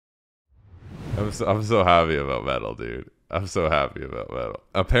I'm so happy about metal, dude. I'm so happy about metal.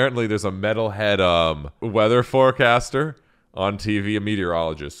 Apparently, there's a metalhead weather forecaster on TV, a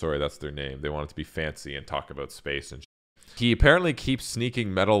meteorologist. Sorry, that's their name. They want it to be fancy and talk about space and shit. He apparently keeps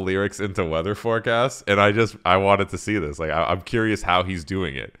sneaking metal lyrics into weather forecasts, and I wanted to see this. Like, I'm curious how he's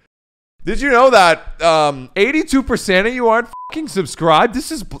doing it. Did you know that 82% of you aren't fucking subscribed?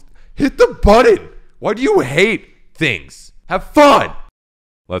 Hit the button. Why do you hate things? Have fun.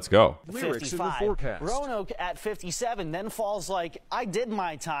 Let's go. 55. Roanoke at 57, then falls like, I did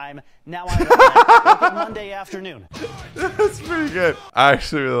my time, now I want Look at Monday afternoon. That's pretty good. I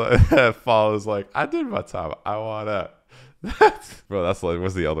actually like that fall is like, I did my time, I want that. Bro, that's like,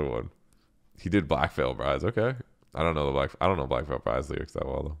 what's the other one? He did Black Veil Brides, okay. I don't know Black Veil Brides lyrics that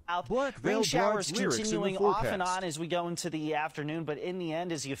well though. Rain showers continuing off and on as we go into the afternoon, but in the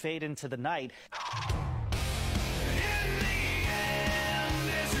end as you fade into the night.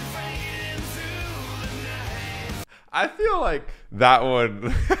 I feel like that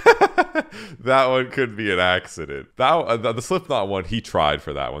one that one could be an accident. The Slipknot one, he tried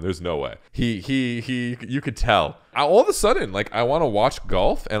for that one. There's no way. He you could tell. All of a sudden, like, I want to watch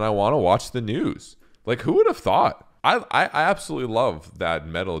golf and I want to watch the news. Like, who would have thought? I absolutely love that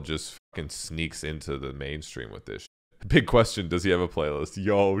metal just fucking sneaks into the mainstream with this shit. Big question, does he have a playlist?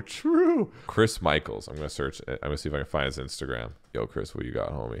 Yo, true. Chris Michaels. I'm going to search it. I'm going to see if I can find his Instagram. Yo, Chris, what you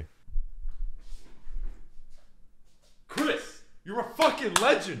got, homie? Chris, you're a fucking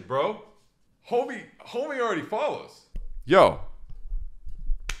legend, bro. Homie already follows. Yo.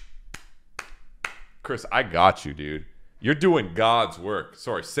 Chris, I got you, dude. You're doing God's work.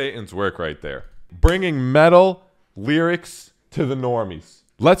 Sorry, Satan's work right there. Bringing metal lyrics to the normies.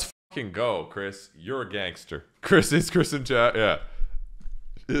 Let's fucking go, Chris. You're a gangster. Chris, is Chris in chat? Yeah.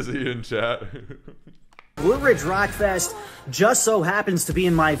 Is he in chat? Blue Ridge Rock Fest just so happens to be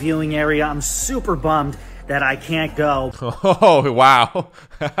in my viewing area. I'm super bummed that I can't go. Oh, wow.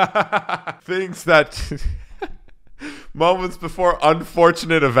 Things that... moments before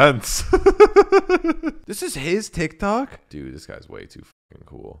unfortunate events. This is his TikTok? Dude, this guy's way too fucking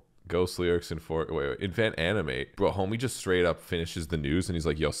cool. Ghost lyrics in Invent Animate. Bro, homie just straight up finishes the news and he's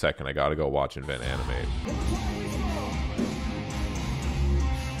like, yo, second, I gotta go watch Invent Animate.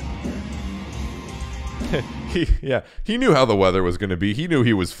 He knew how the weather was gonna be. He knew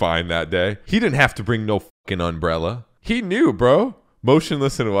he was fine that day. He didn't have to bring no fucking umbrella. He knew, bro.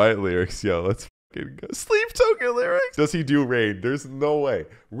 Motionless in White lyrics. Yo, let's fucking go. Sleep Token lyrics. Does he do Rain? There's no way.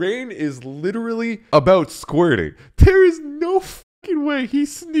 Rain is literally about squirting. There is no fucking way he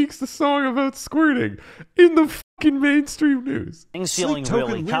sneaks the song about squirting in the fucking mainstream news. Things feeling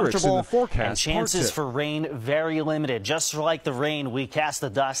really comfortable and chances for rain very limited. Just like the rain, we cast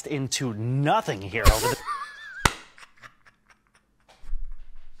the dust into nothing here over the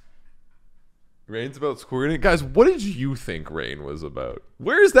Rain's about squirting. Guys, what did you think Rain was about?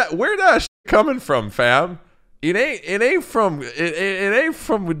 Where's that shit coming from, fam? It ain't from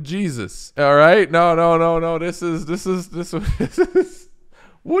Jesus. All right? No. This is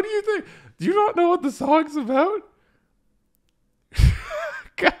what do you think? Do you not know what the song's about?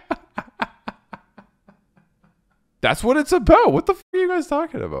 That's what it's about. What the fuck are you guys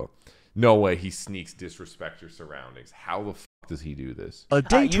talking about? No way he sneaks disrespect your surroundings. How the fuck does he do this? A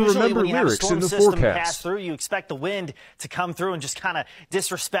day to remember lyrics in the forecast. Pass through, you expect the wind to come through and just kind of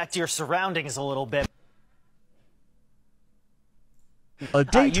disrespect your surroundings a little bit. A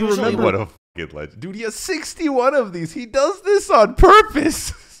day to remember. What a fucking legend. Dude, he has 61 of these. He does this on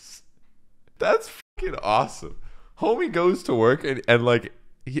purpose. That's fucking awesome. Homie goes to work and like,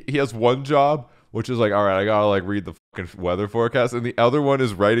 he has one job, which is like, all right, I gotta like read the fucking weather forecast. And the other one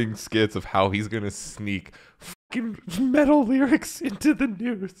is writing skits of how he's gonna sneak fucking metal lyrics into the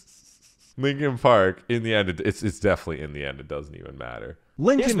news. Linkin Park, in the end, it's definitely in the end, it doesn't even matter.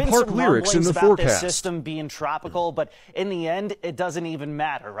 Linkin Park lyrics in the forecast. This system being tropical, but in the end, it doesn't even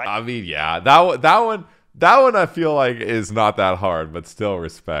matter, right? I mean, yeah, that one I feel like is not that hard, but still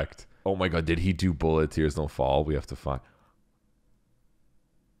respect. Oh my God, did he do Bullet? Tears Don't Fall? We have to find.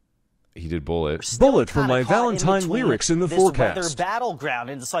 He did Bullet. Bullet for my Valentine lyrics in the forecast. Weather battleground,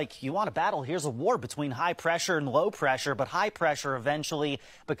 and it's like, you want a battle? Here's a war between high pressure and low pressure, but high pressure eventually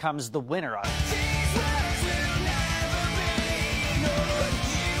becomes the winner.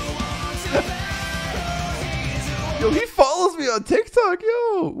 Yo, he follows me on TikTok.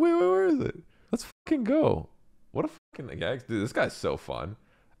 Yo, wait, where is it? Let's fucking go. What a fucking gag. Dude, this guy's so fun.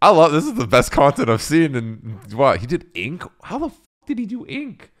 I love this. Is the best content I've seen. And wow, he did Ink. How the fuck did he do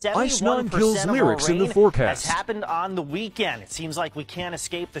Ink? Ice Nine Kills lyrics in the forecast. Has happened on the weekend. It seems like we can't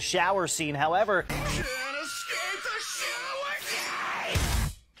escape the shower scene. However,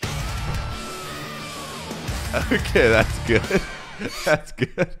 Okay, that's good. That's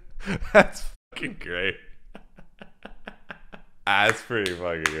good. That's fucking great. That's pretty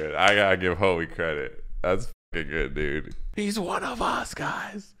fucking good. I gotta give Hoey credit. That's fucking good, dude. He's one of us,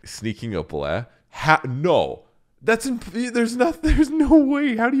 guys. Sneaking a bleh? No. There's no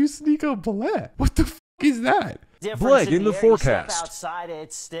way. How do you sneak a bleh? What the fuck is that? Bleh in the forecast. Outside,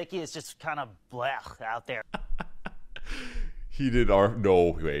 it's sticky. It's just kind of blech out there. He did arf.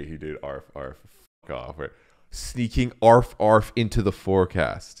 No way. He did arf. Fuck off. Sneaking arf into the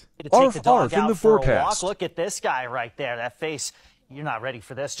forecast. Arf in the forecast. Look at this guy right there. That face. You're not ready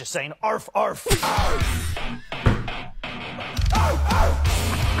for this. Just saying arf.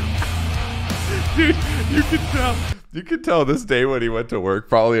 Dude, you could tell this day when he went to work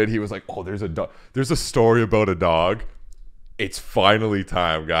probably, and he was like, oh, there's a story about a dog. It's finally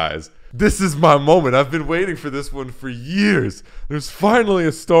time, guys. This is my moment. I've been waiting for this one for years. There's finally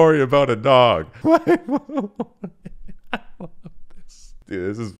a story about a dog. I love this. Dude,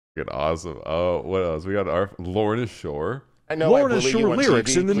 this is fucking awesome. Oh, what else? We got our Lorna Shore. I know Lorna Shore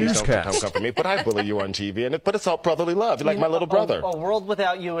lyrics in the newscast. Don't come for me, but I bully you on TV, but it's all brotherly love. You're like my little brother. A world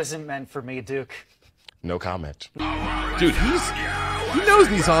without you isn't meant for me, Duke. No comment. Dude, he knows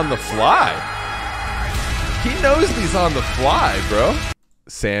these on the fly. He knows these on the fly, bro.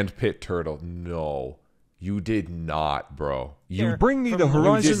 Sandpit Turtle. No, you did not, bro. You bring me the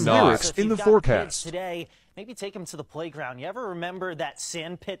Horizon lyrics in the forecast. Today, maybe take him to the playground. You ever remember that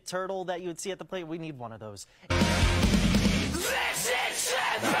Sandpit Turtle that you would see at the play? We need one of those.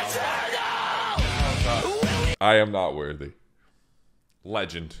 I am not worthy.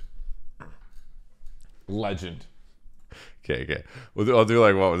 Legend. Okay. I'll do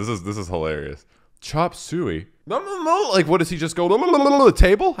like, whoa, this is hilarious. Chop suey. Like, what does he just go the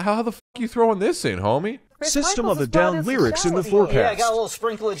table? How the fuck you throwing this in, homie? System of a Down lyrics in the forecast. Yeah, I got a little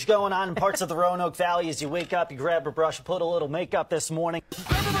sprinklage going on in parts of the Roanoke Valley. As you wake up, you grab a brush, put a little makeup this morning.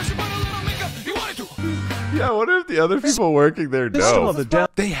 Yeah, I wonder if the other people working there know.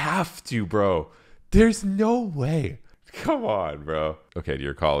 They have to, bro. There's no way. Come on, bro. Okay, do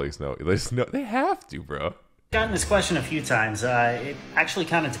your colleagues know? They have to, bro. Gotten this question a few times. It actually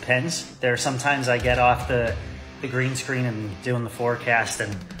kind of depends. There are sometimes I get off the green screen and doing the forecast,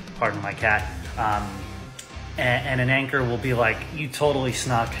 and pardon my cat, and an anchor will be like, you totally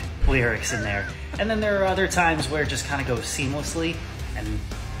snuck lyrics in there. And then there are other times where it just kind of goes seamlessly, and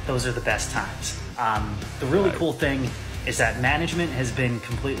those are the best times. The really cool thing is that management has been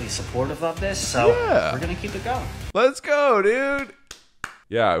completely supportive of this, so we're gonna keep it going. Let's go, dude.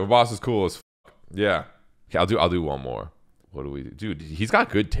 Yeah, my boss is cool as fuck. Yeah. Okay, I'll do one more. What do we do? Dude, he's got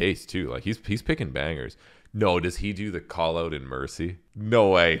good taste too. Like he's picking bangers. No, does he do the call out in Mercy? No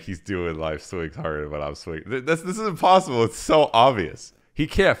way. He's doing life swings harder than I'm swinging. This is impossible. It's so obvious. He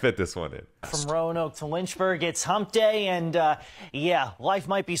can't fit this one in. From Roanoke to Lynchburg, it's hump day, and yeah, life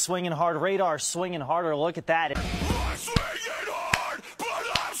might be swinging hard. Radar's swinging harder. Look at that. I'm swinging hard, but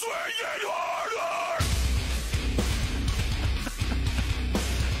I'm swinging harder.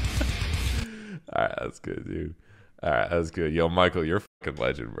 All right, that's good, dude. All right, that's good. Yo, Michael, you're a fucking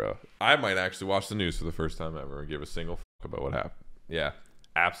legend, bro. I might actually watch the news for the first time ever and give a single fuck about what happened. Yeah,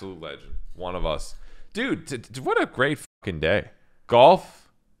 absolute legend. One of us. Dude, what a great fucking day. Golf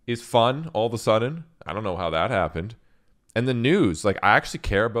is fun all of a sudden. I don't know how that happened. And the news, like, I actually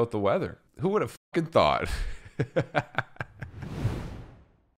care about the weather. Who would have fucking thought?